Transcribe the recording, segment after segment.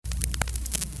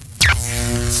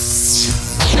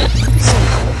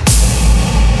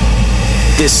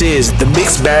This is the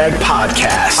Mixed Bag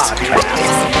Podcast.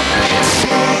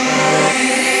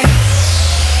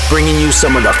 Bringing you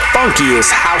some of the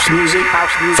funkiest house music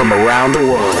from around the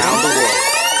world.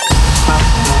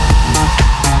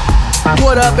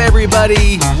 What up,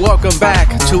 everybody? Welcome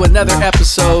back to another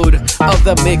episode of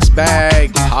the Mixed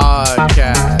Bag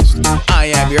Podcast. I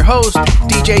am your host,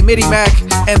 DJ Midi Mac,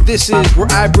 and this is where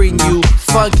I bring you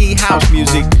funky house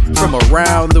music from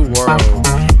around the world.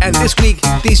 And this week,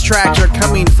 these tracks are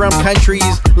coming from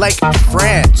countries like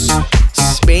France,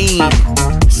 Spain,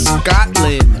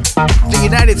 Scotland, the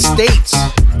United States,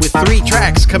 with 3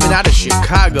 tracks coming out of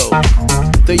Chicago,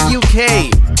 the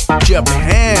UK,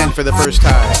 Japan for the first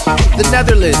time, the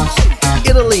Netherlands,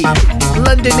 Italy,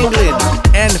 London, England,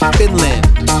 and Finland.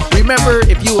 Remember,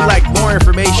 if you would like more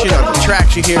information on the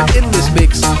tracks you hear in this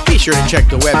mix, be sure to check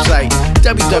the website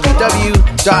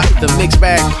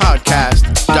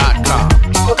www.themixbagpodcast.com.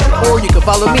 Or you can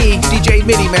follow me, DJ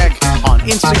Midi Mac, on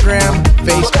Instagram,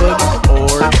 Facebook,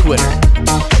 or Twitter.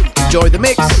 Enjoy the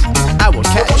mix. I will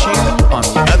catch you on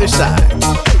the other side.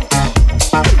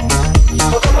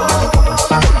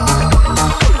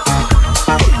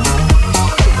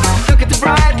 Look at the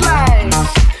bright lights,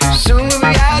 soon we'll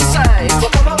be outside.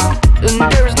 And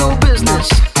there is no business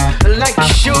like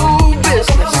show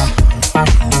business.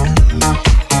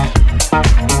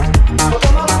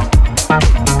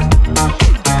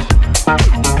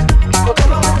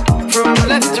 From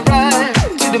left to right,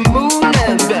 to the moon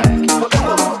and back.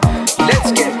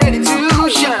 Let's get ready to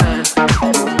shine.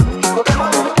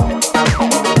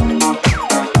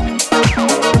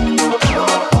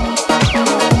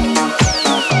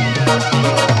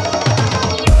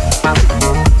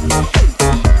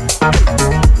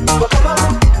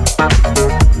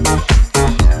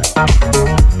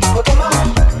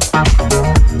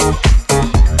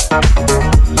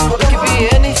 It could be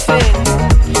anything,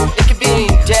 it could be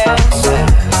down south.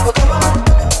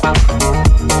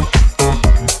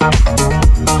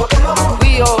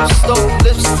 We all stole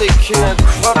lipstick in a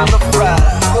crowd of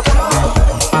ride.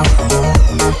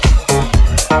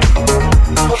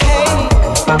 Hey,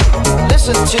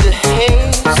 listen to the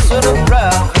haze of the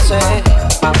rock say.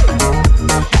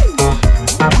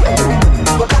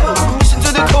 Listen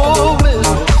to the cold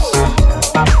whispers.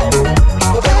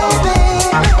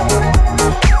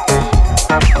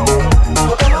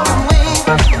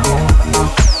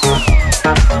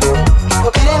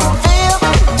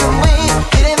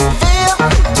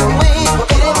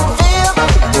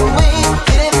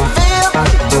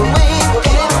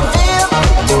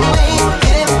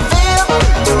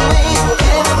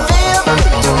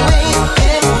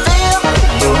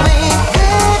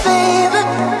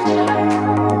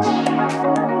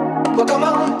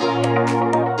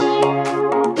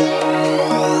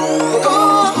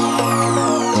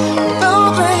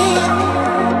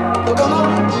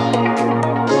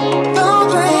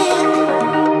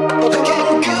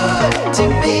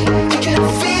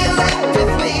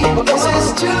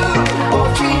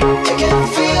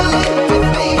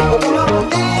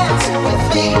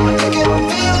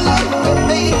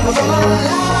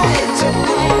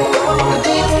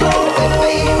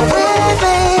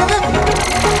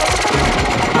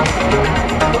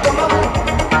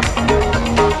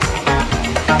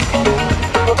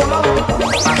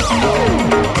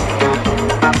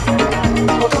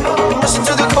 Listen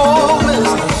to the cold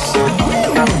whispers.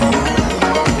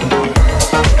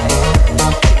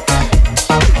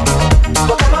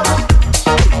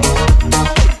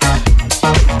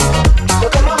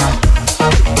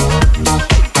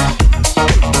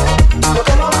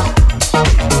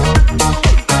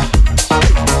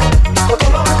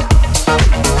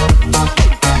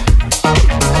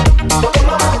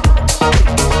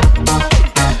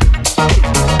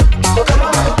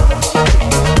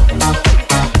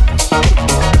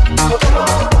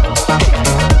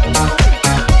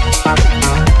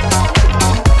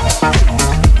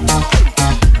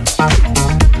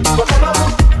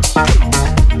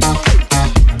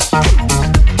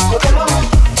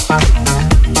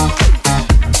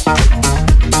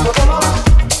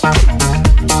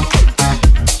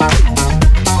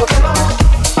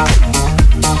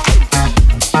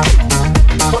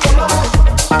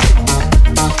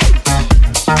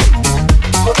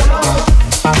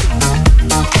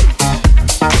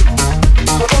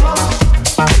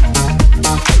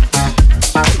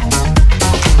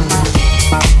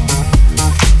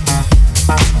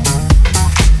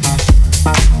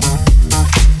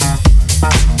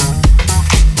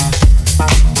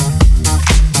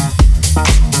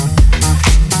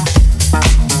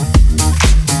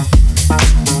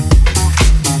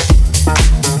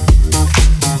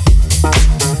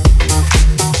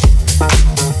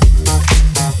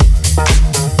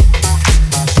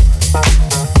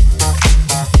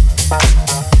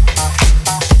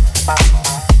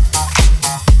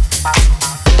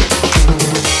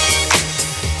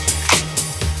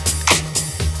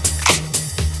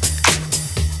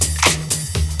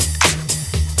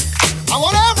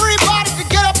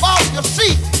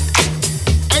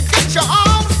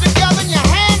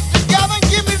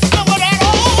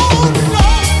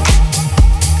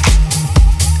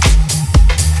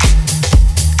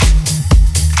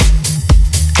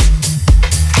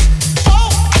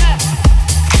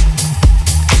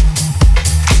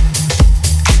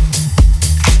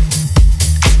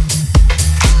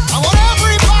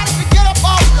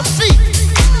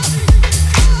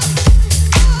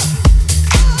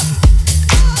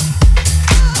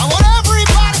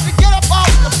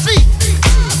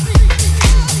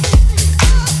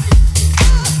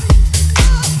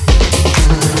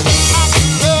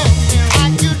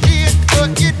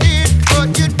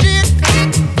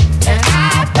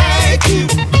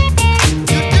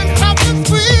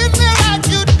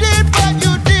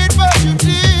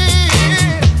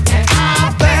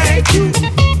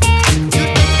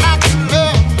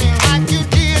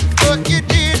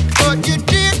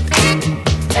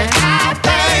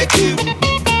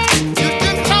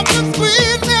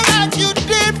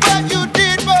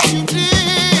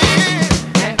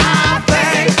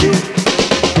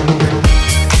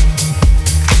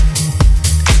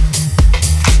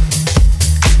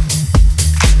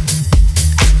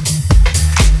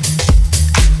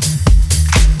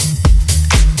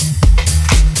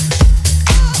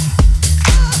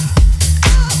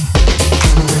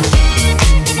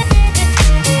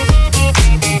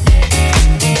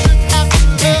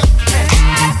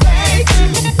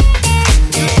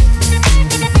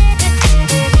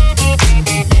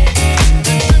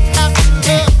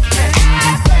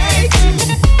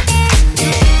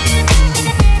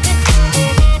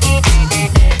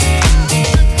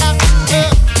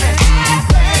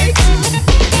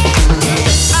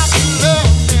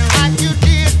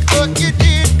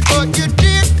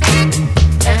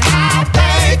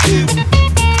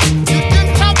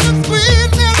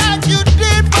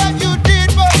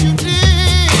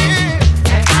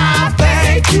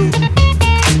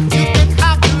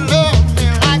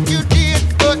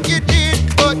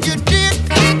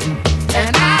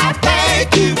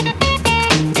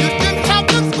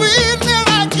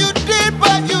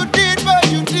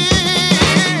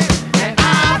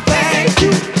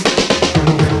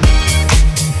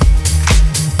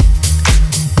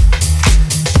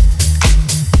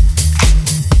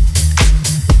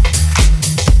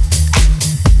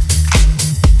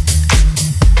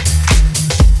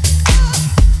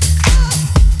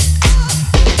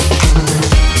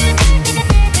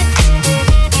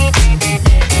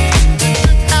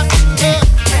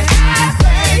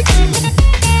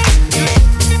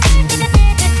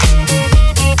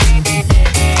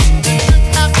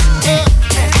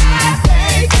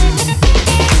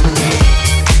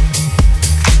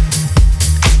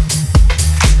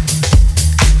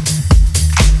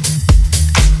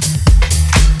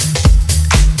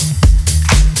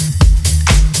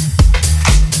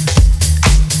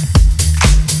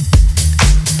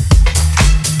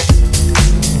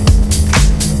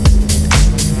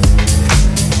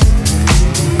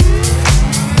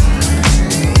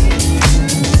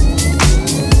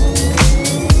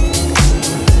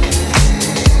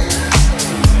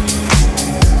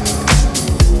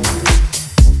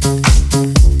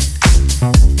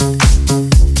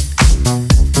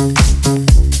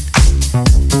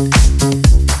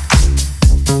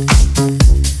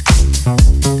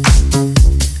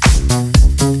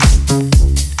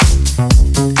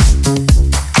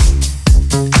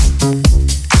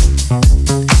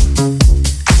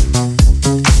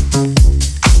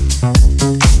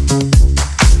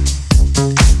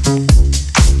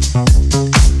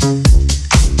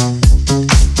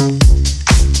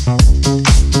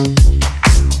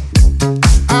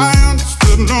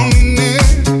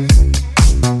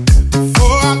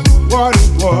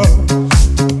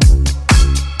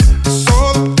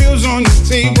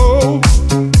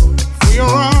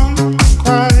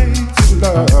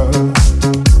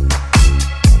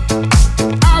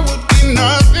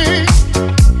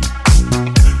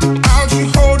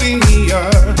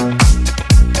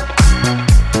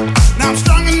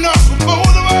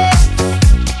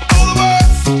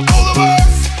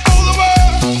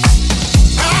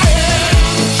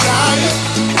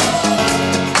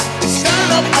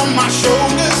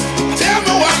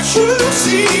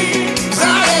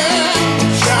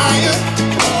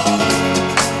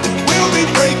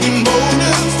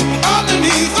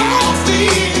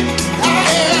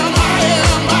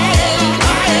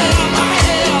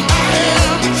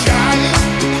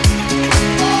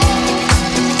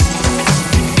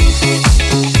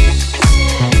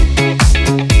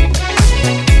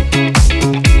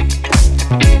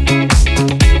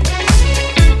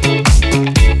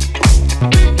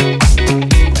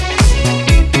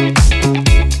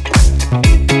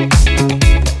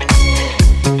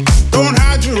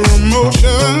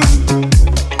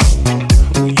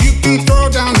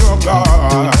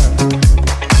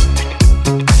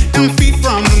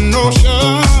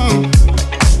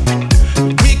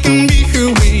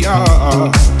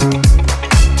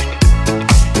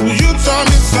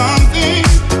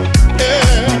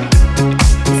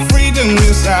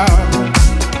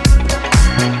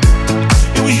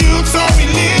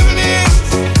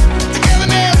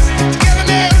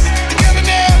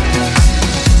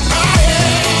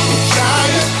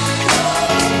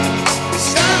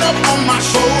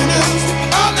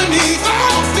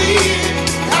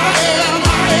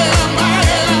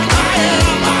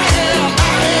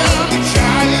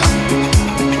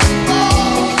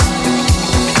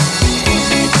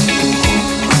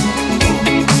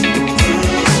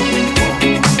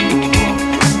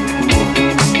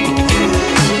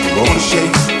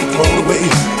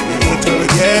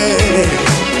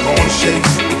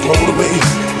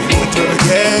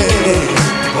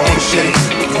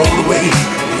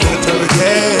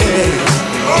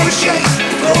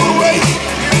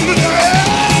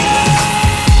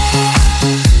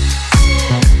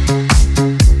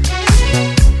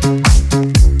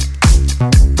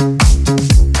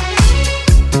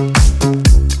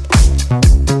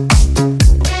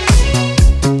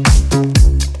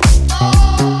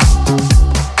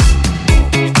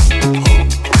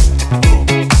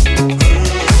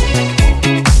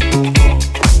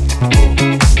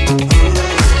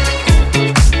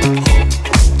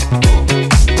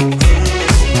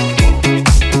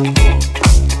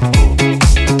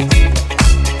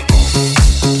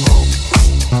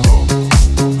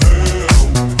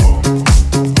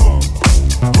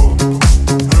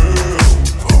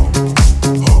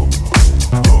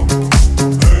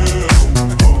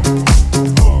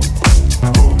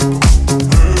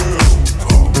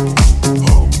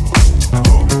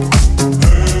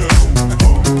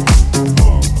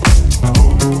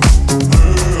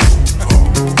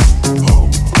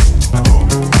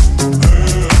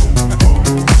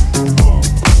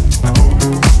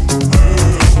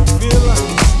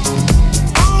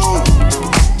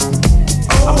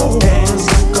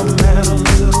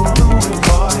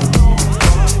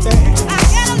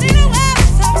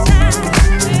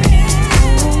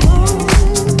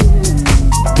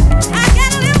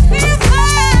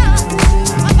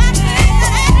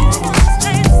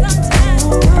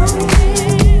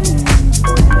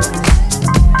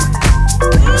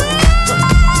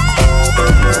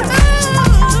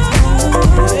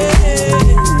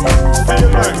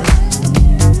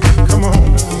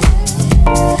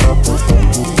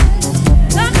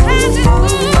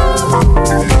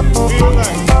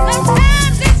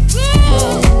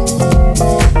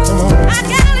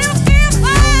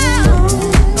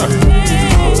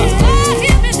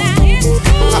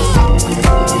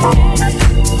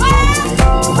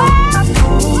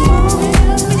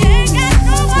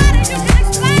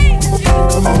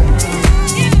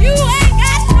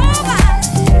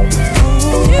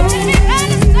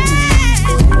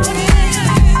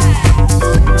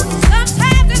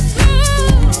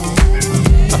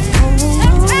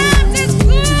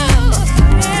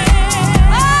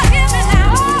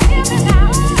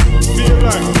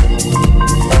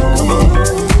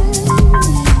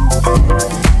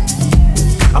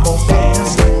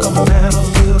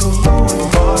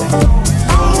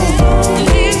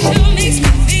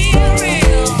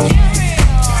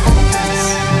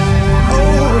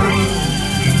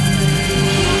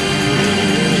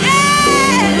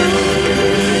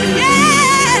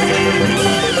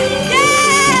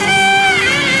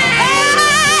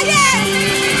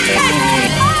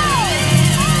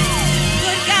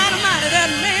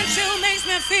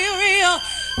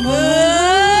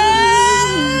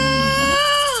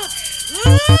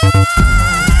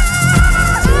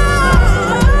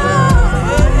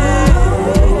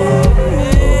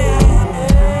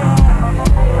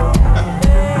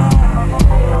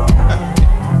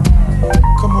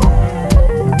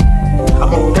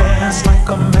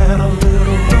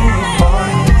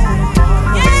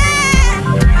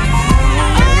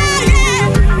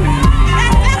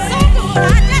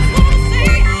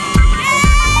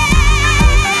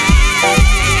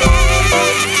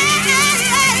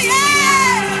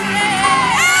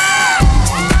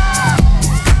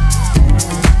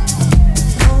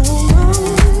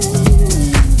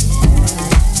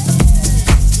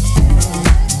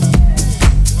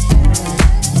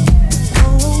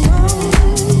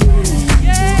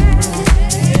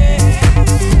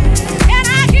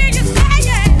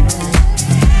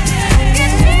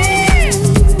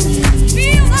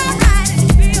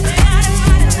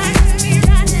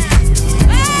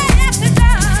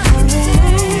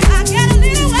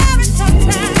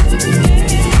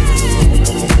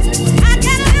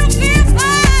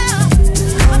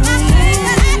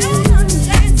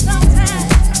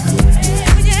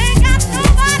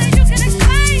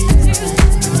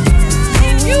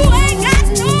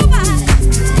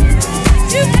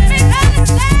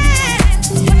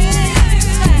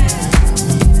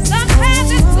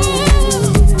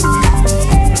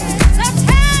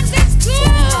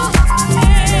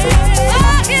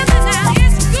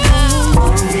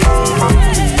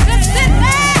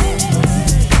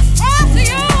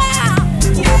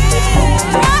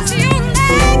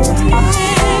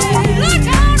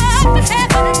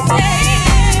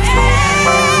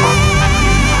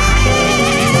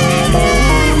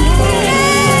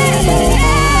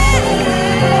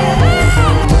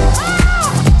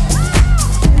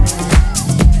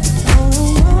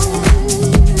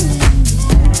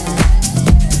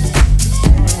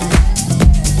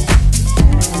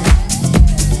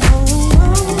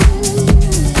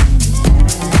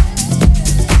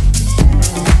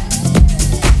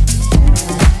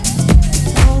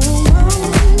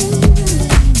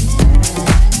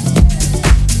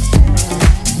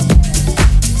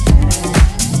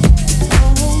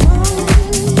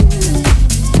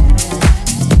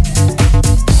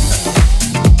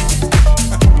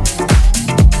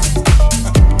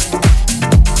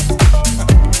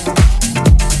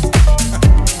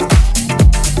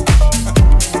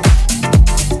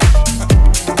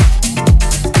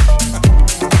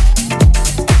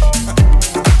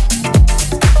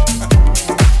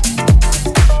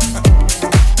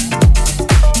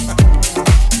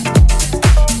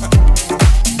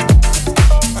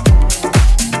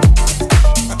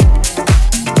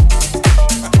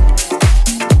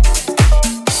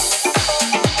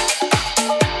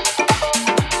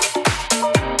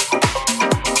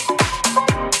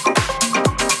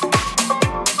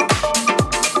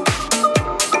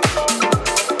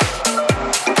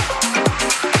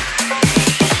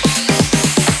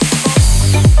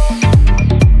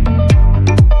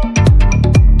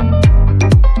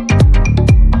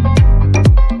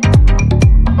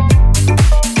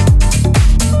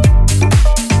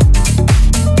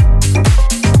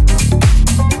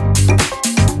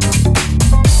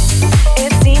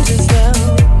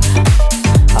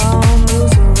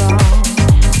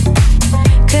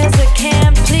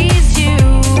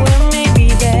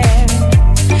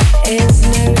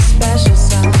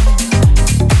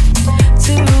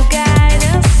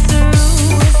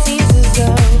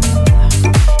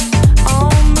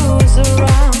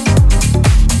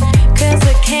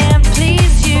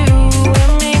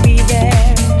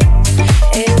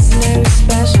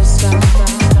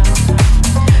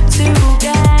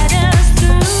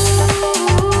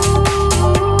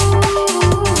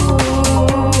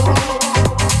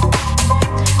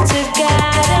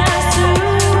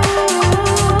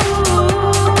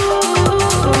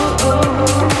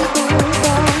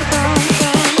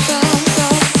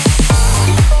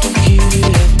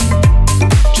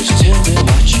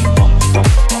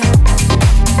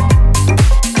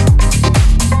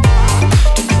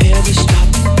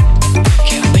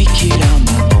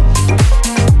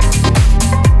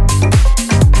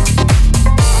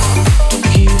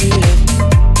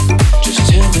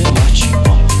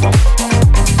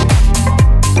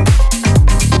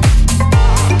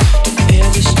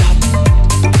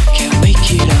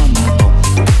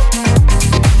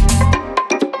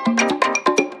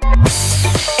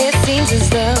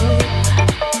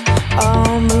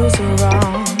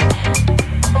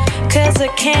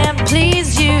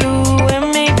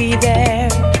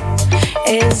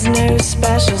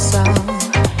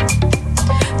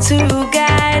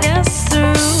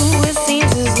 It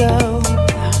seems as though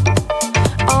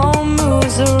all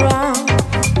moves around,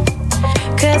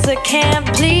 can't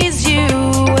please you,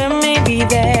 and maybe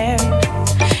there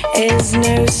is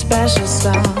no special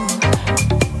song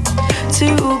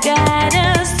to guide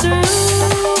us through.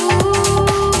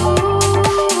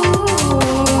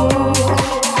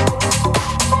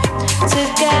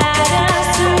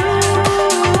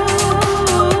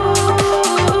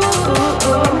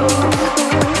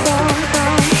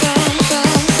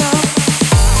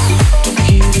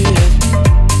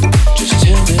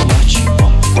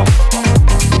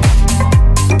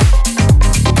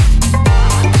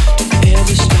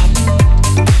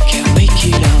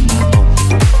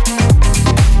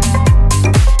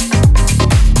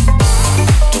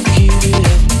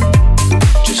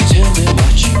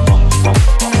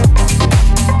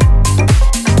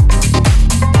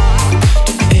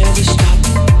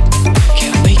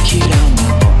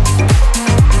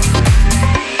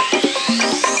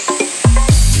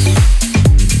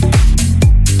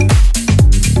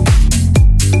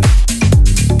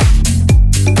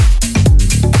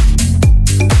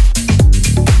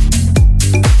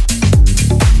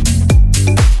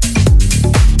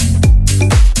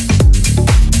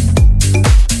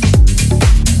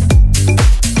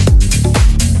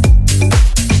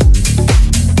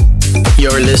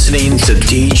 Listening to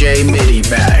DJ Midi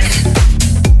Mac,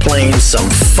 playing some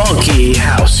funky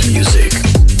house music.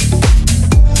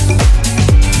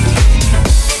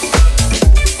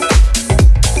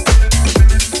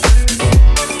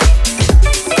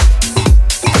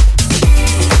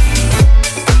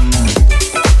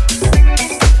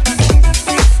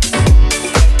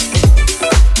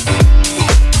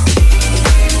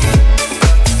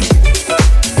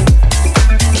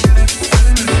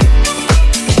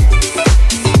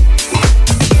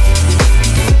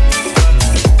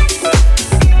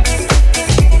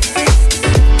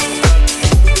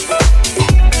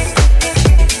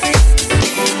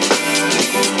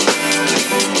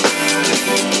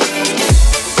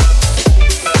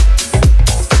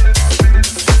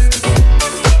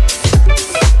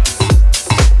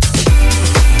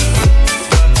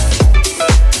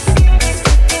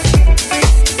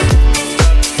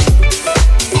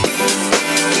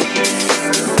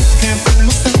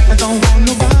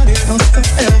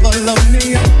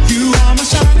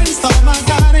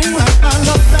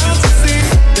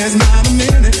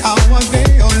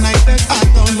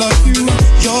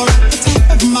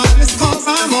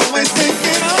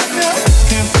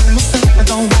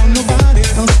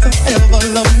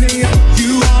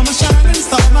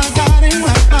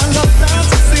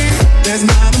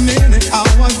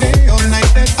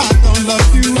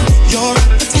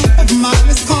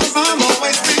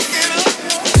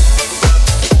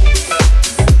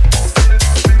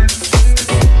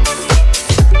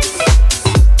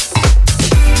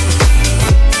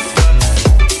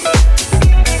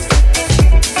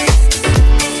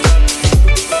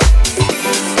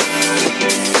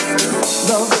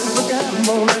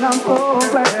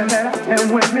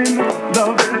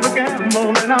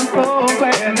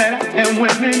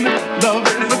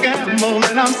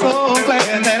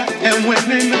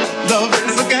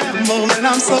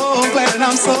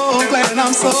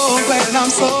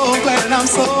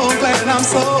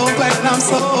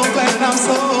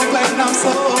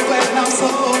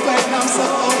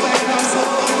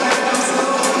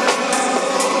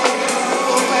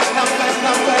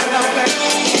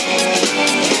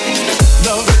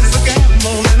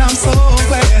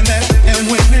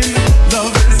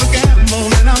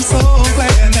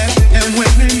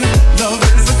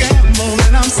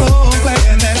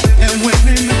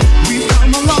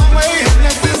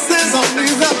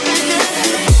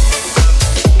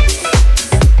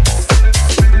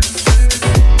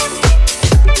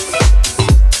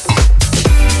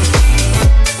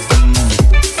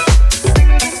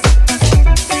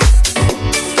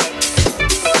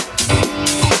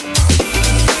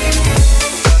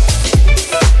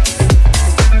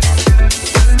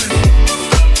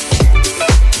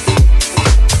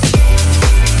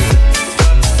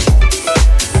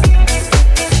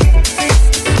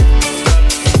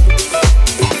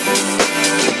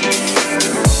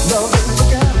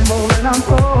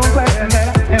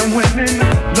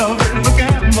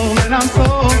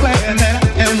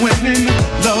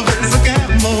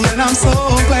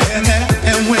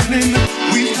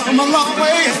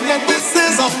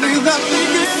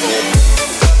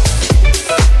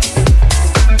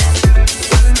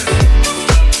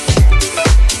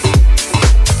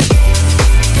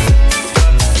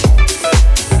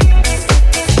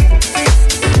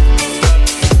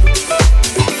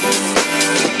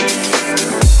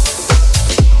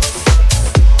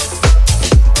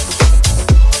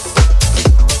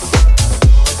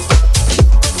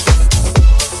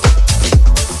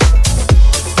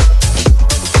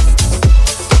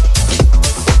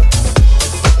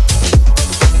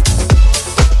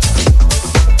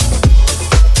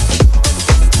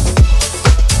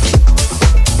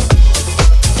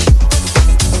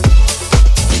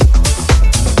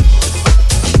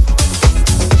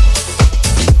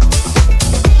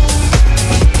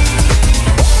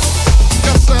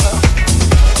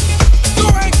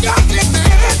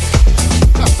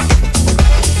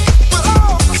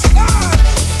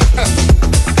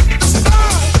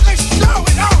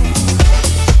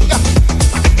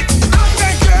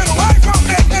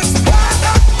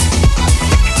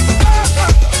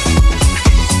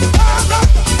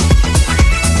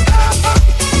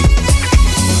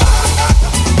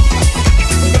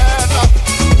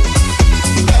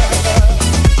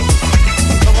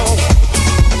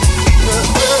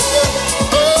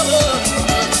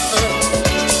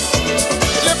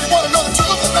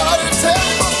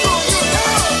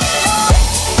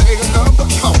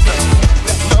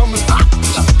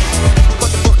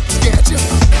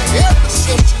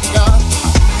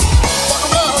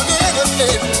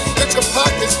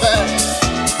 is bad.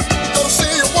 Don't see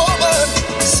a woman,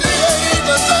 she ain't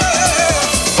even there.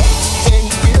 10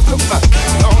 years of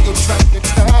life on the traffic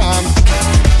time.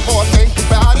 More I think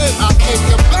about it, I think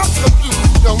about to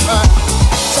lose your mind.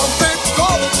 Some people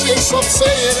call it chase, some say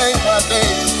it ain't my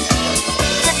day.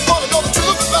 Just wanna know the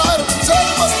truth about it, tell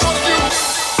me what's wrong with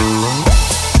you.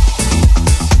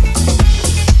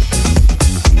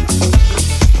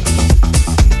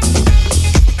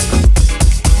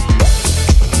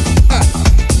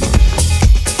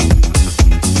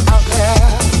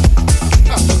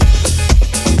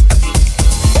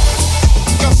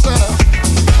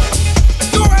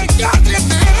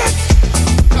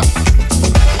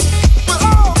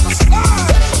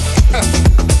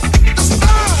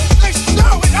 Stop!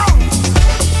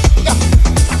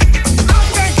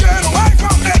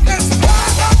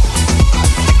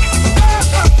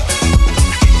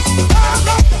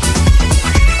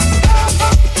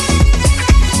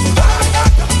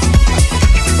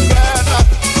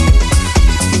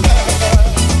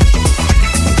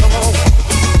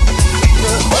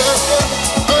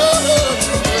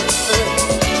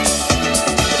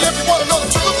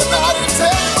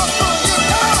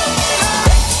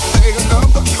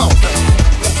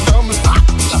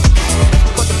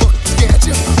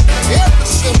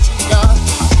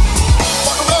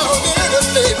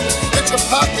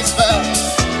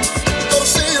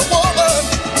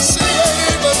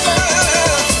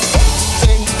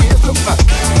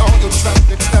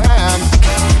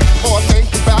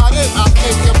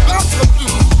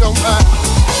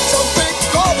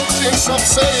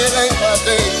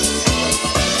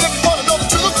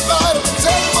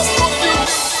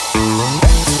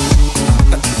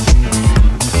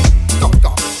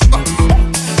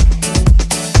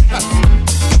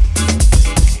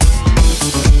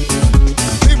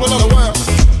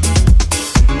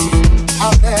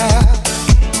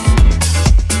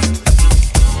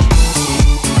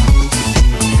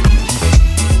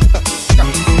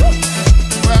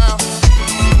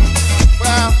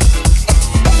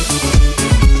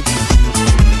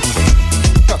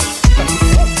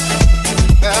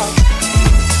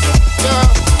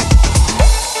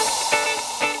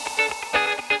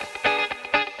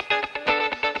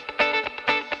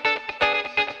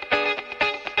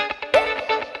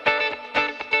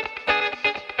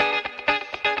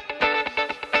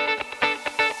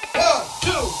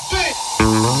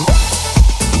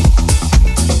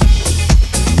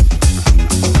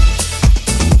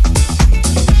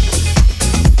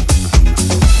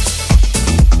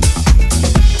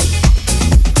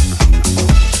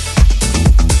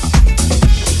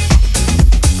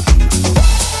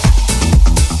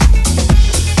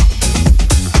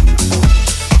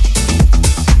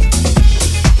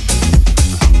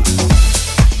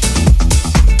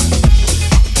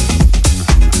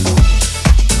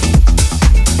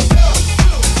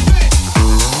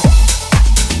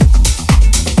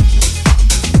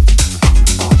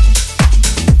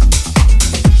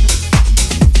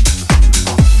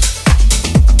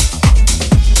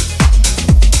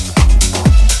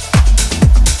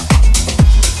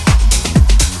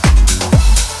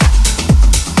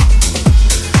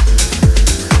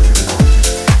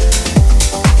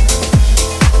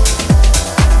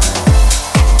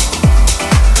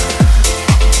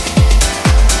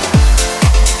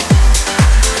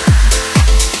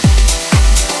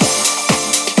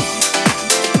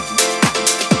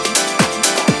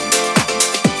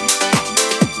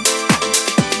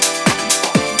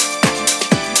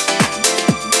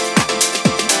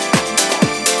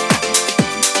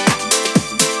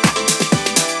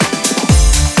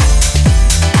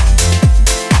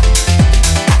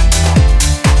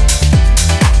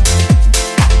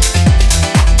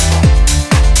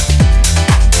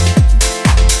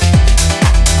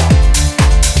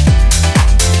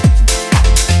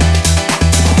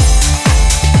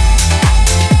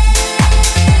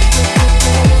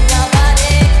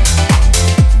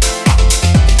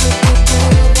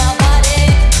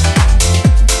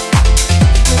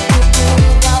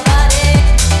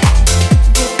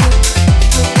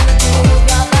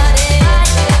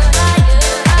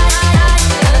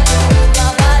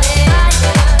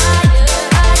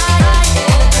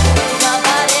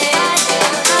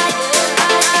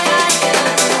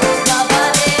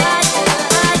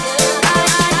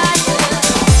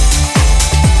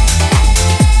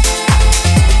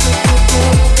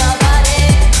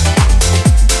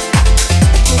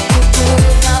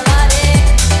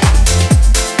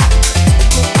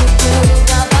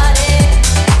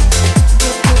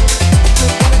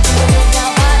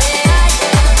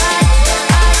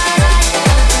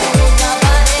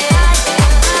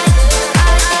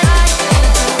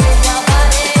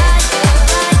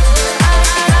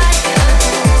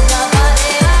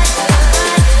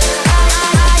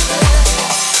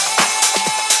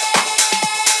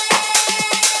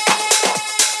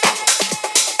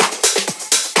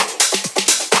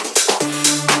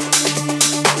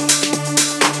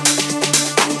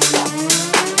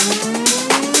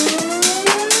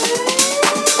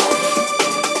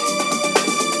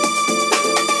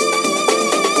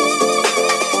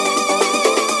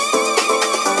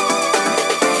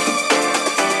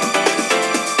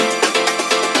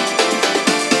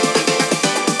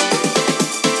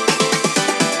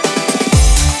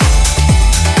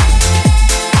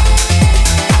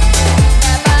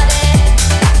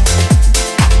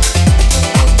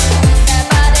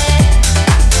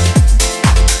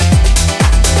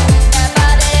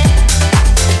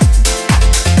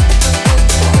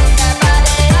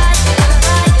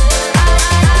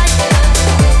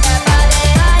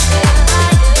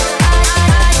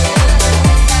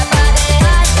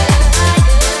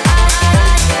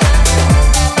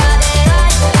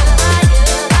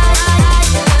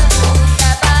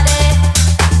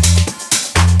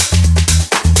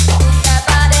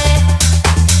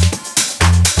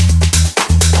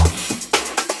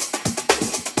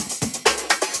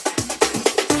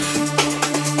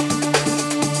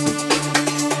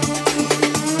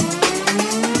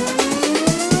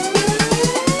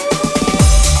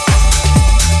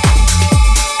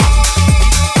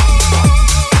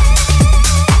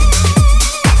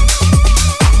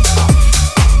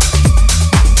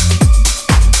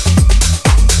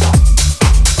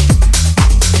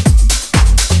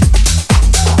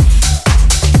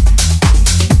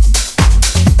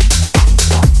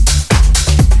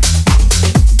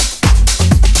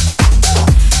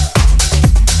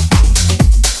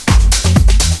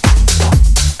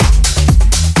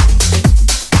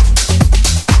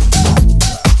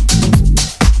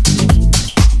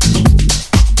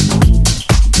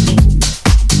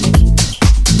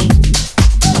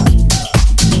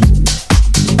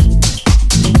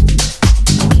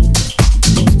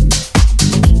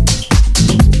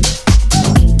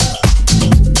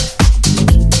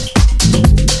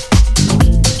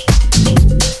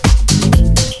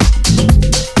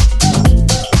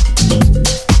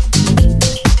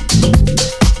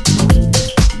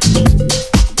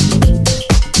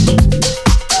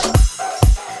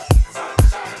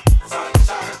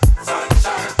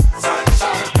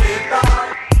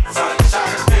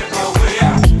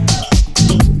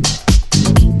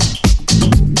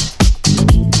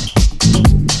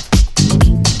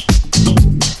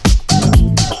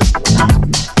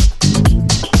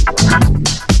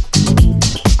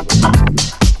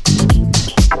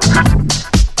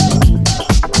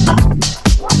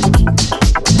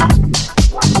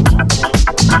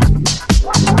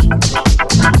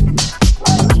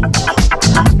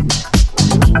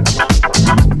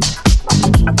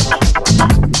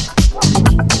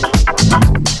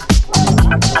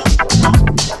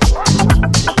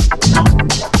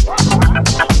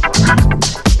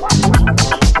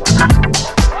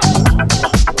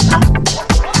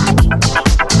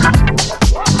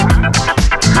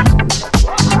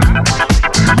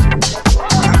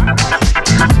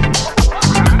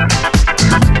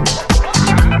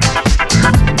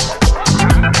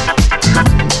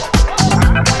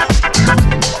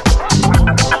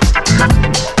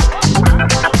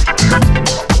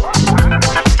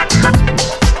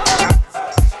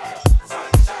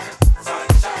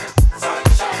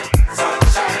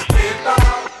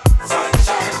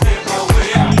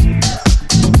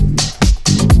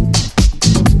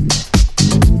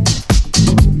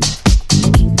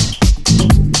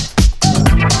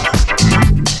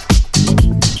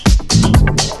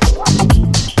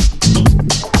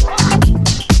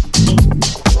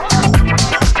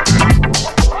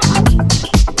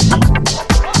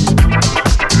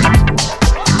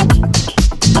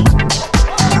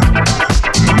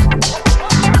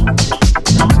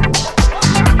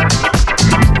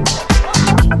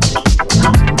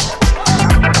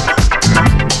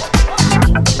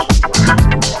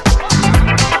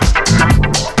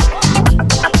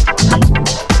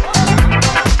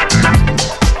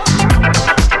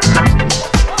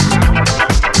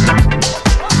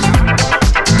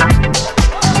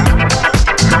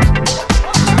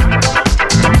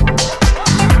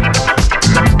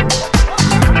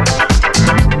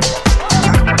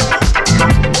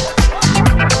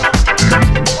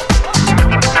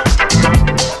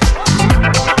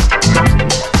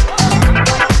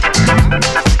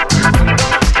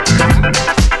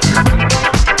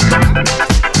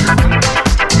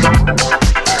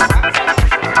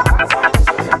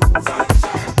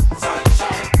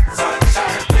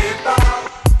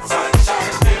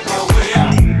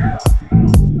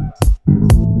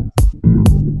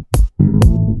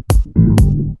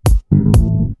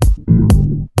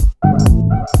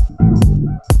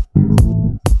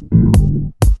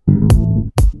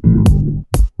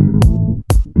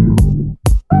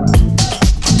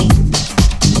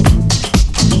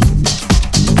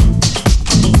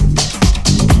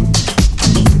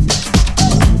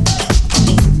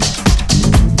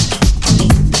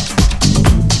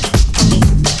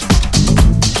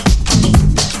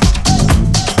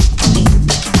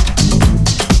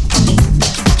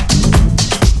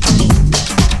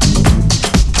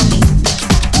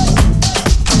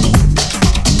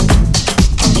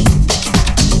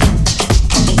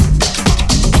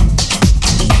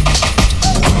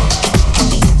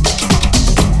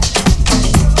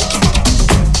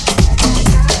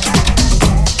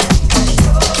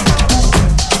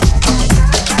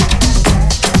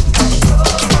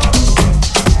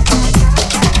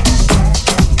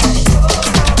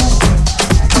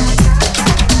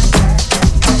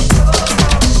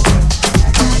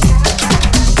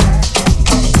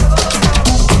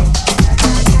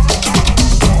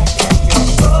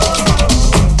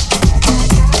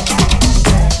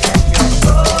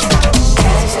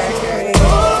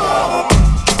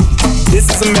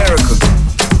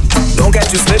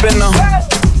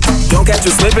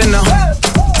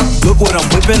 what I'm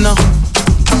whipping up.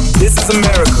 This is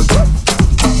America.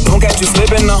 Don't catch you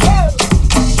slipping now.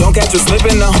 Don't catch you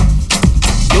slipping now.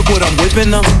 Look what I'm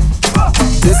whipping up.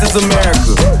 This is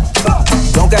America.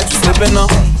 Don't catch you slipping now.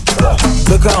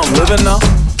 Look how I'm living now.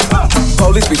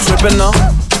 Police be tripping now.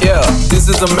 Yeah, this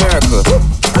is America.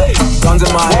 Guns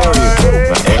in my area.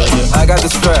 I got the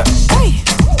strap.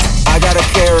 I gotta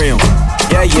carry 'em.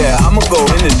 Yeah, yeah, I'ma go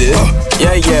into this.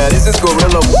 Yeah, yeah, this is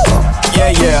gorilla.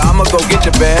 Yeah, yeah, I'ma go get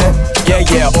your bag. Yeah,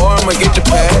 yeah, or I'ma get your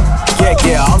pad. Yeah,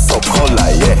 yeah, I'm so cold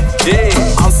like yeah.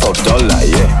 Yeah, I'm so dull like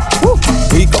yeah.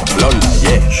 We gon' blow like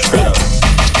yeah. Straight up.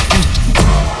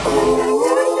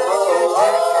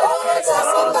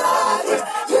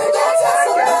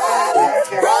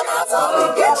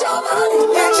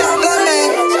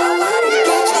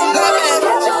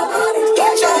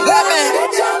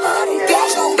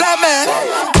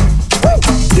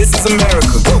 This is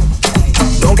America.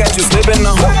 Don't catch you slipping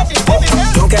now.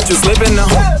 Don't catch you slipping now.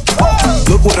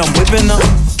 Look what I'm whipping up.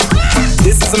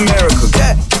 This is America.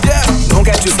 Don't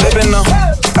catch you slipping now.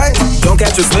 Don't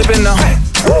catch you slipping now.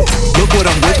 Look what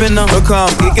I'm whipping up. Look how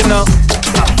I'm geeking up.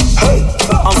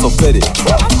 I'm so pretty.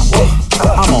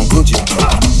 I'm on Gucci.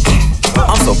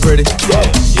 I'm so pretty.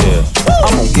 Yeah.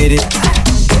 I'm gonna get it.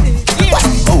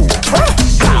 Ooh.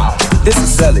 This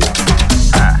is Sally.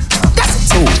 That's a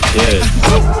tool.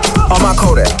 Yeah. On my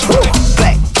Kodak.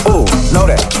 Black. Ooh, know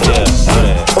that. Yeah.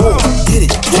 Ooh, get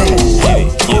it.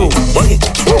 Ooh, work it.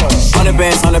 100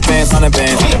 bands, 100 bands, 100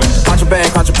 bands.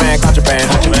 Contraband, contraband, contraband.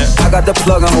 I got the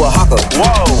plug on who a hawker.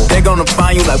 Whoa. They gonna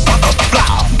find you like waka,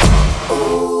 blah.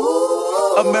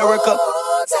 America.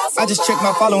 I just checked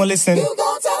my follow and listen.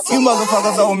 You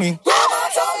motherfuckers owe me.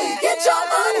 Get your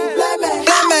money, black man.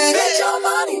 Black man. Get your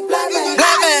money, black man.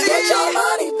 Black man. Get your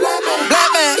money, black man. Black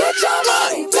man. Get your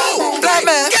money, black man. Black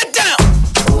man. Get down.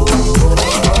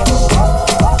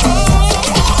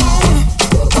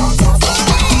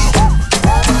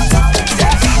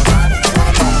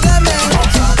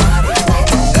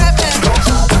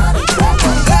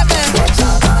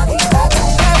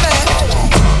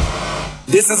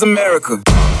 This is America.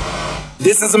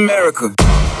 This is America.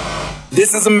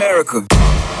 This is America.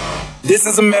 This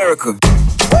is America.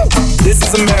 This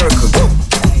is America.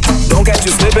 Don't catch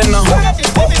you slipping now.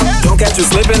 Don't catch you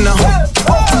slipping now.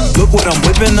 Look what I'm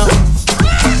whipping up.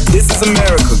 This is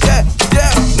America.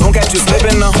 Don't catch you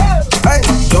slipping now.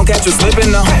 Don't catch you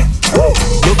slipping now.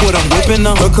 Look what I'm whipping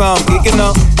up. Look how I'm geeking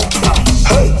up.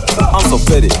 I'm so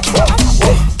pretty.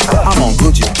 I'm on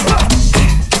Gucci.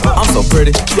 I'm so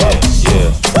pretty. Yeah.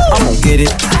 I'm gonna get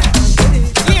it.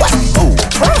 Ooh.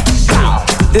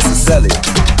 This is Sally.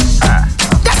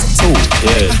 That's a tool.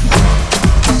 Yeah.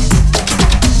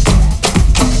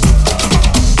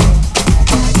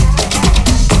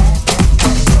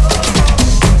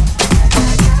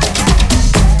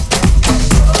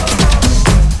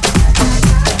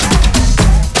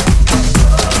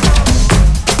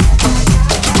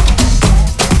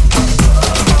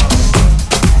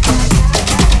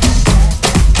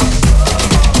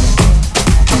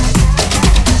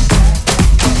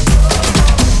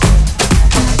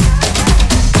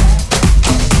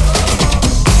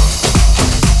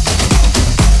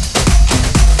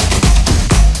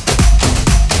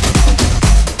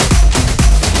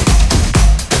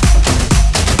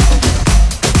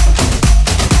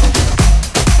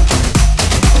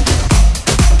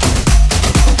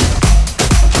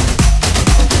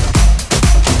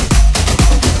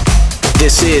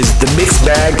 This is the Mixed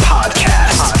Bag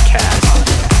Podcast.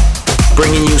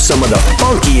 Bringing you some of the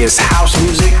funkiest house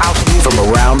music from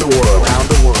around the world.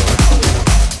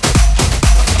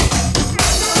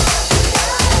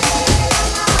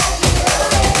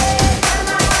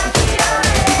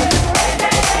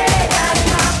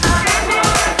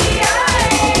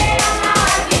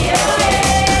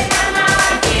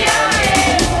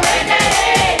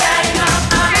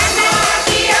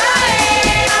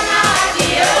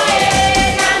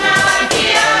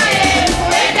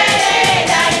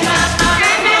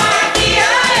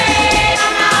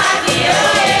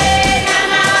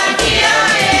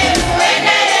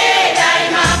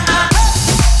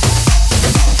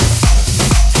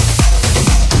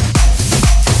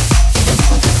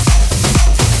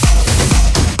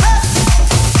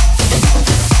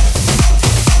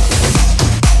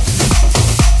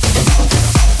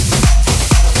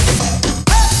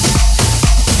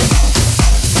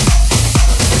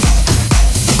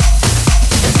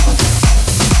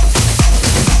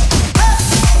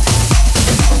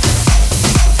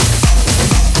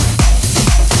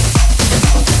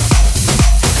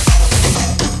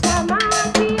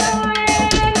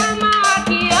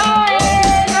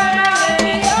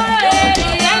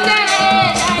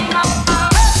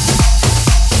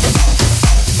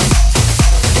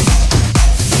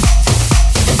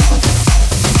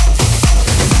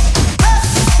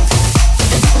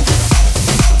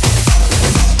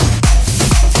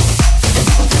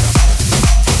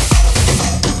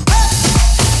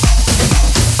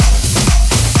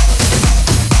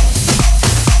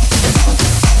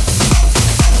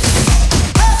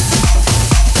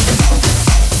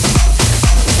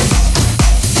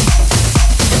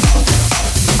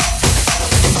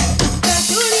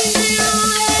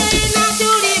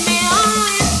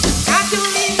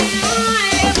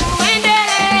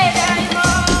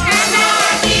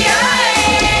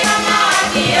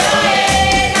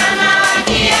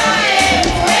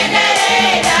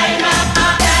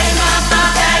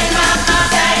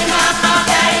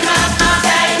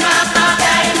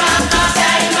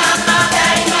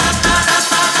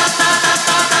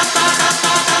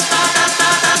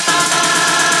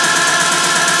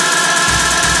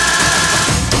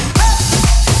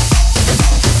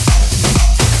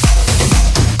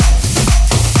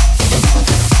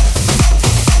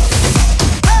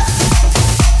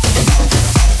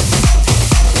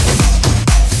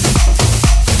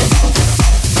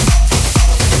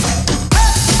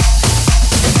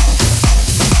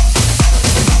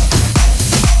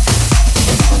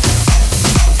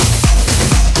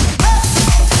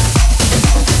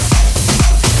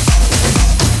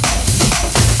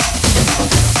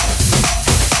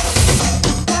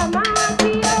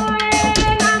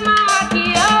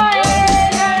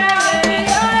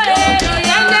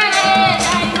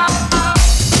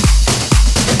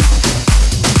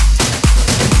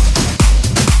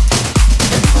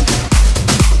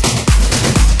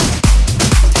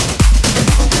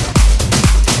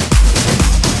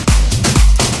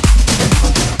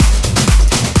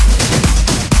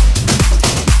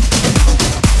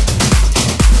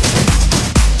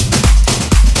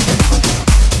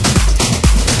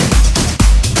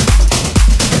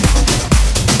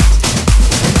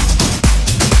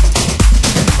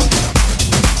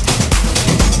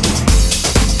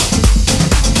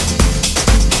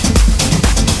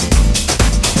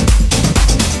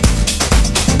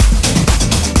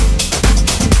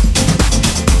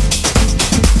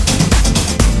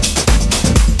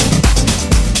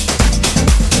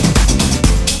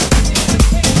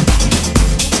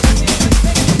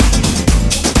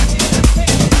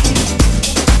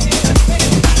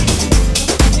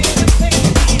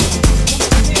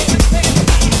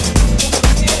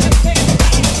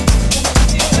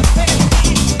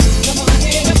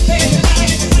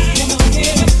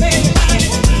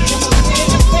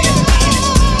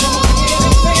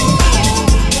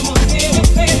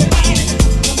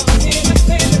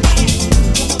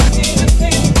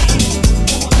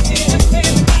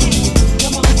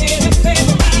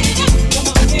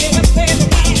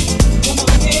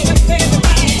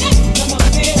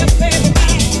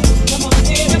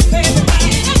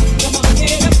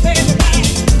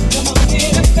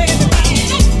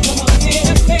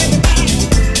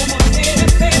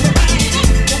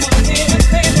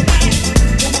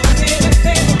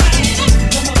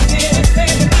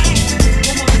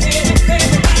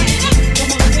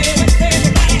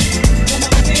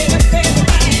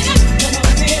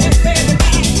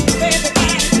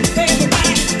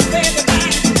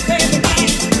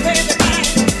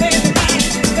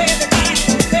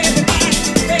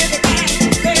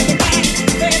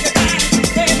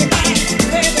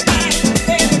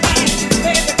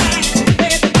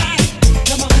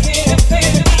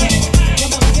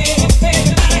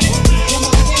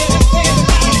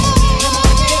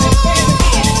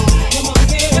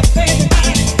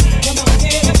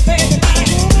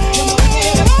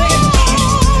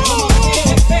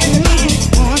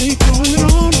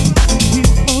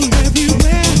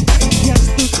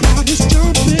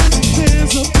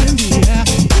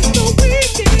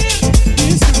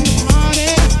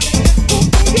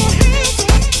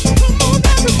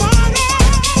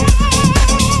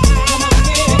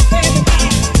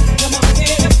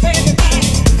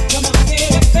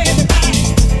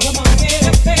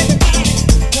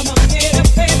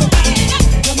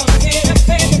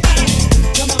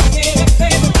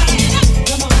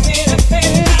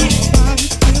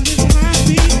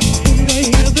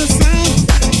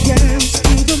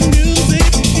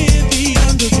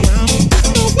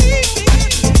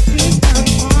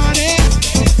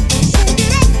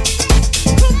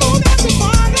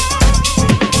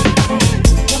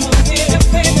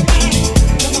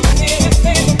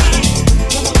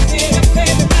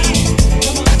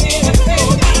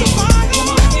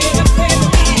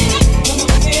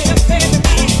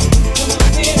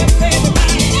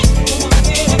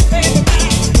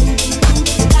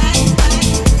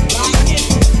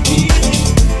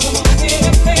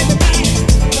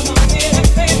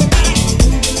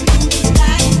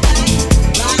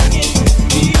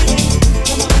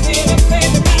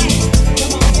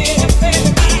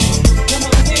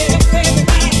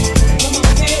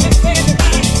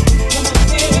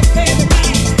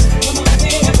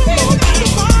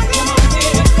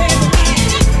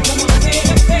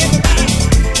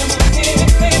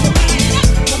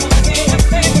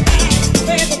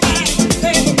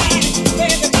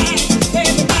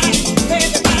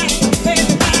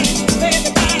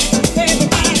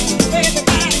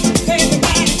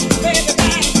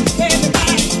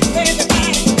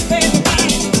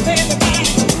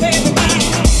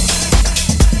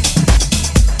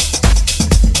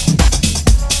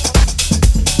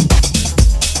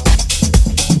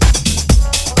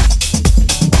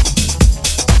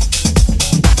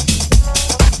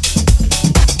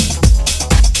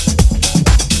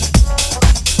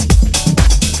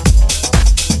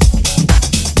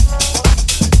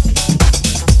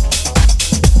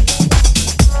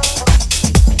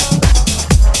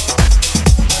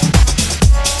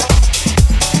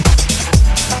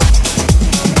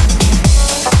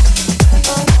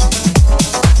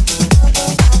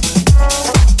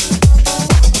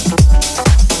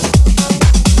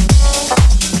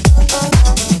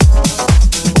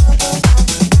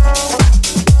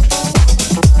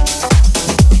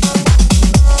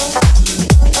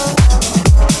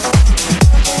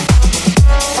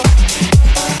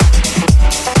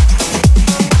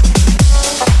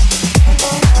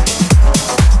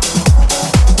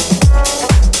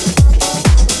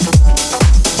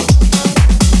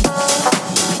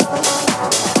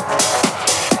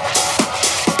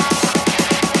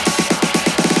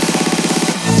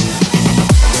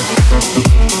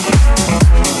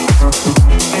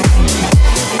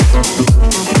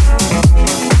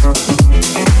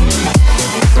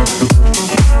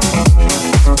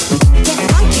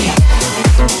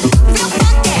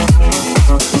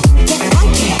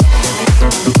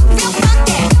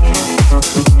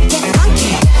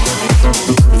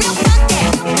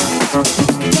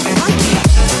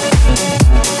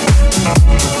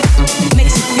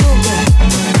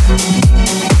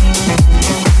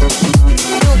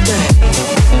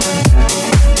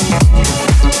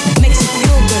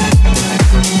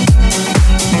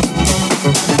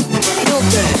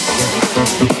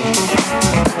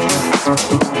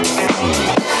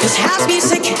 'Cause house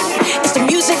music is the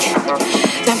music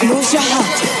that moves your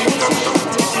heart.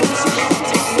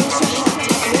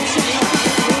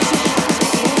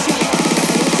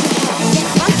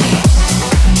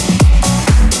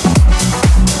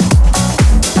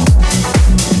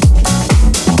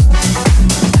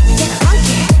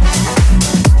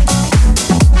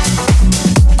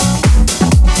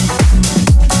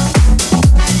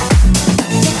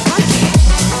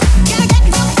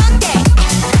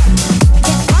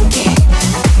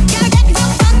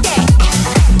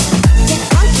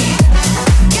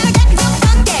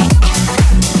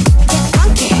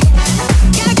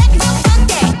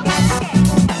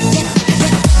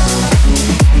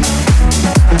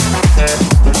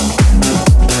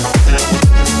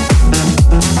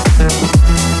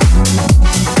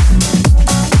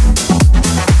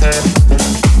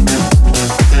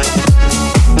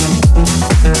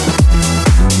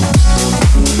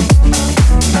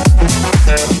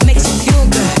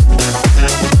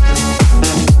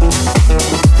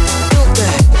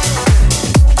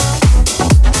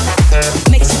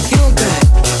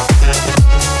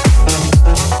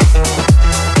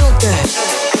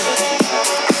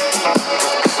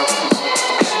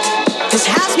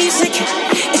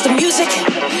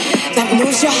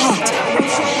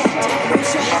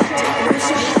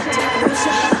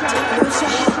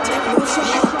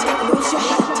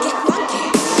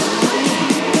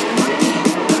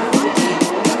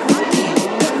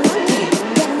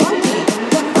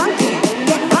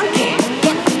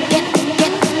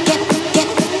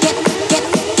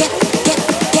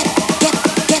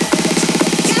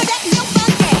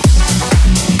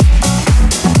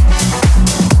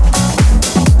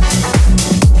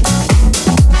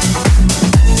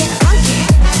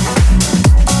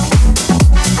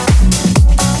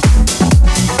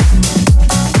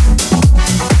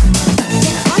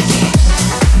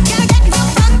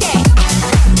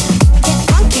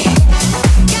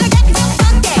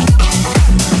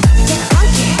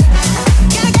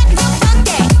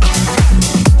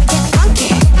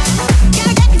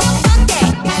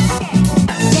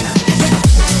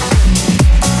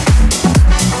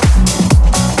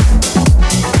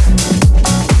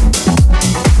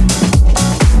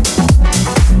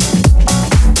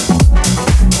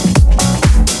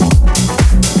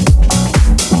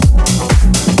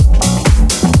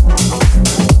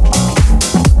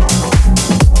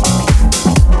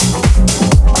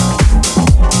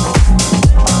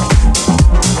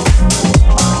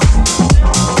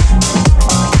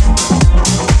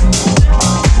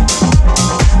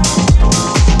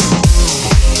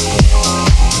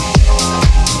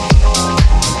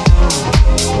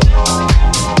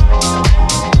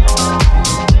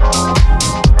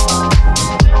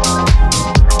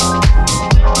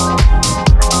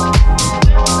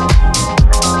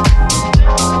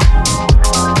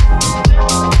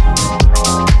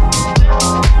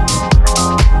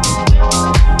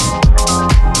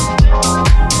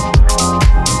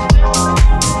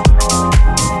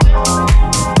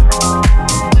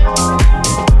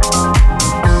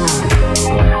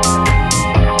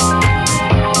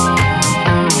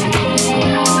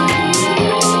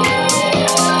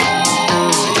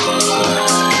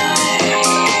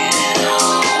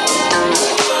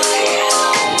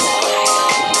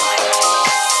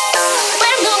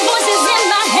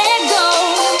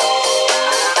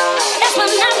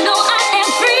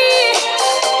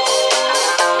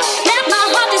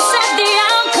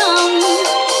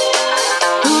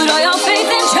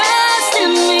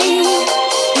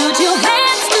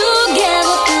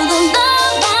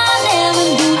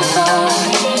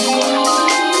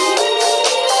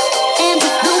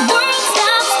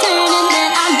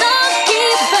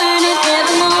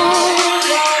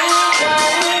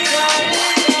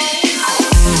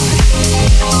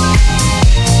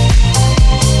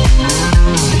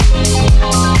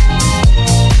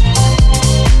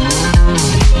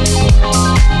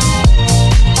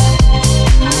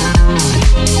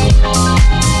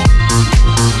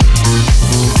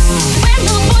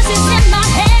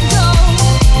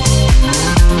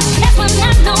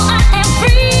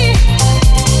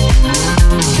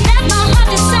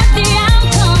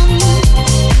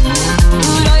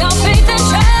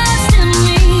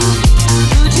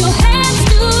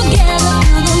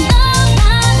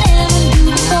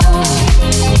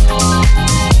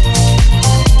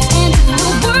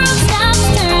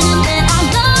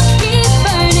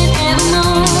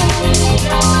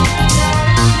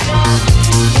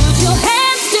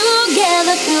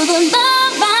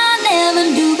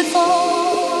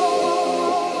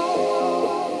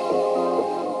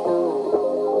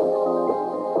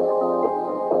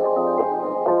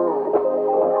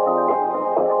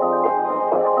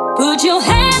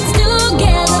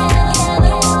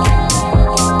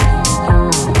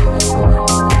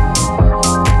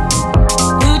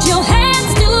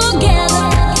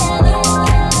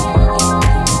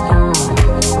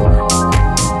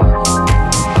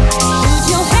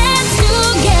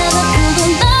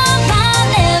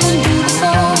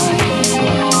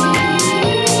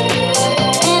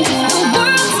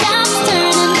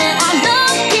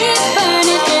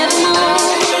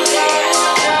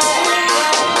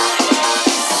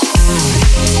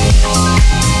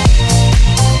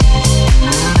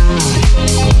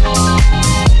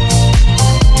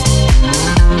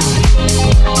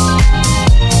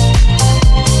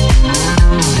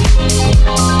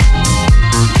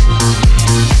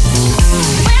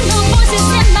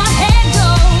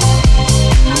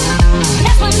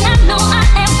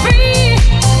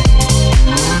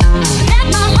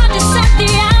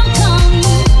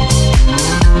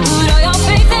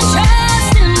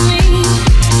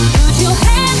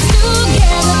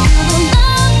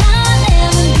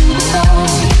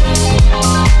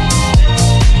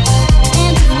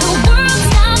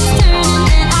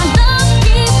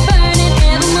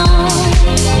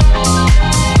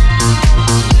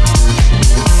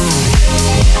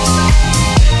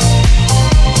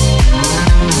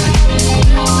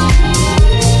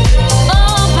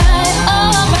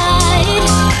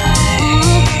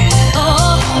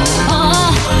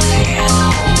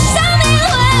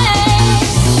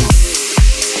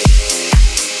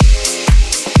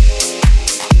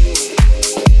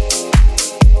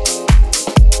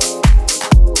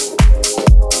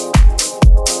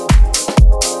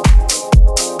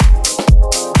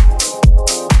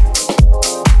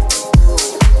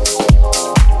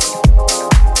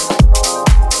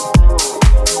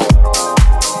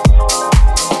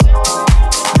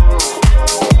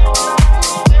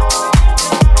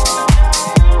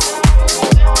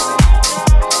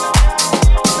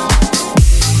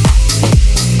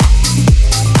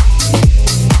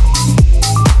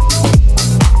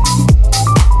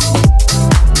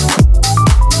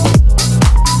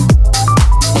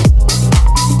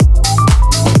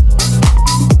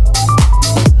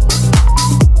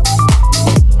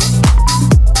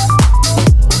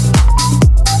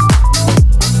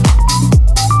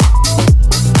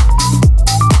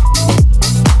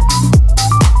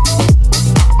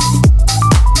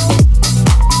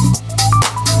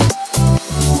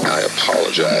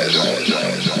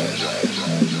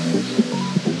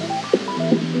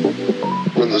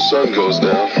 sun goes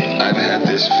down, I've had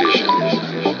this vision.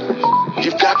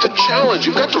 You've got to challenge,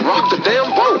 you've got to rock the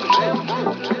damn boat.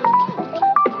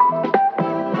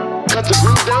 Cut the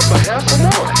groove down by half or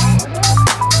more.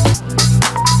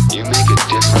 You make a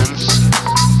difference?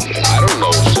 I don't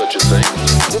know such a thing.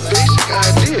 The basic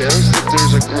idea is that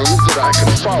there's a groove that I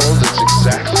can follow that's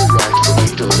exactly right for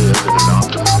me to live in an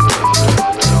optimal way.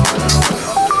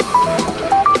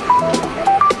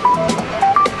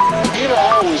 You know,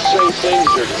 I always say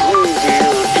things are groovy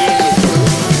or easy.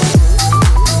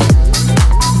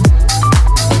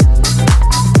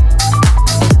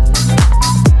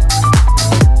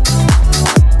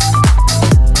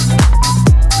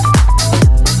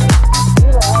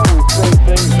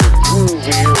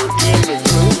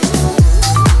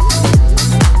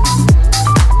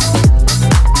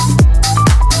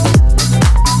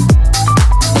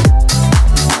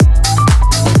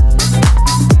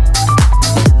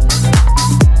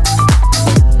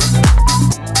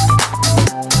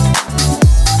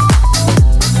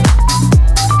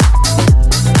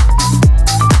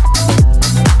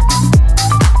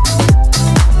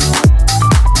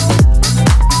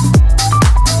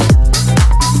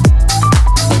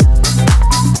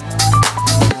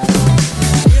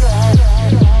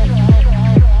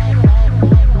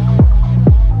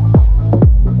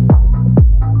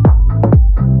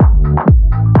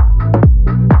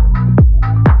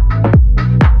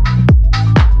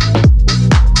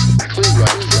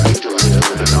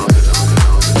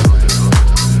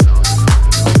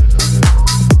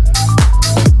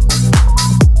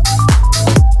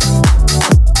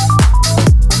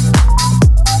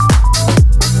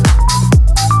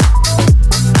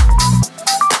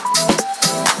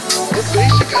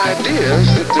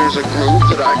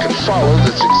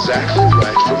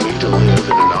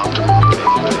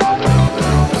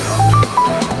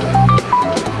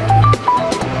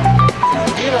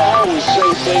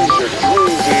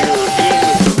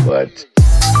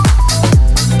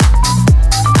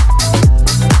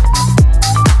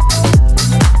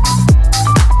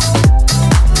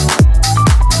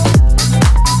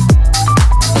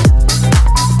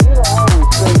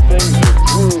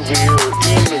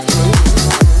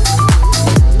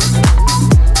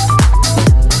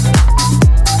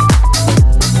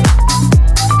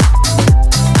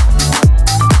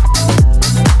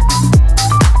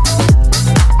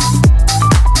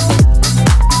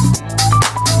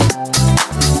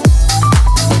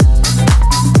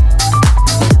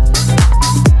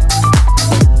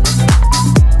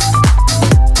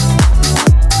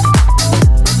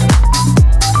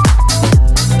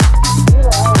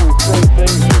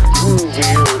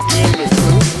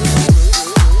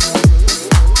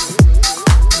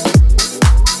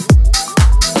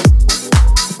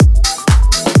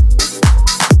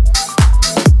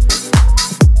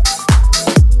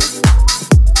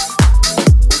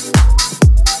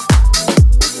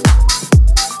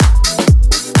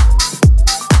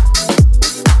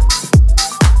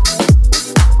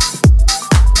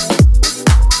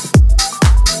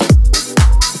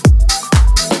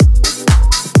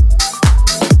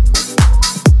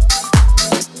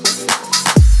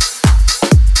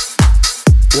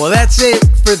 Well, that's it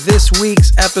for this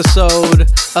week's episode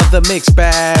of the Mixed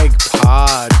Bag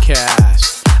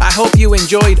Podcast. I hope you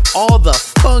enjoyed all the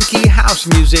funky house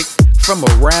music from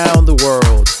around the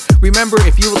world. Remember,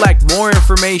 if you would like more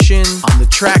information on the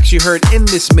tracks you heard in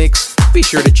this mix, be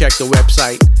sure to check the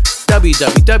website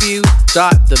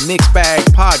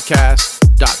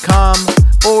www.themixbagpodcast.com,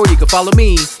 or you can follow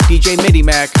me, DJ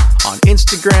Midimac, on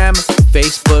Instagram,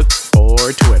 Facebook,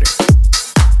 or Twitter.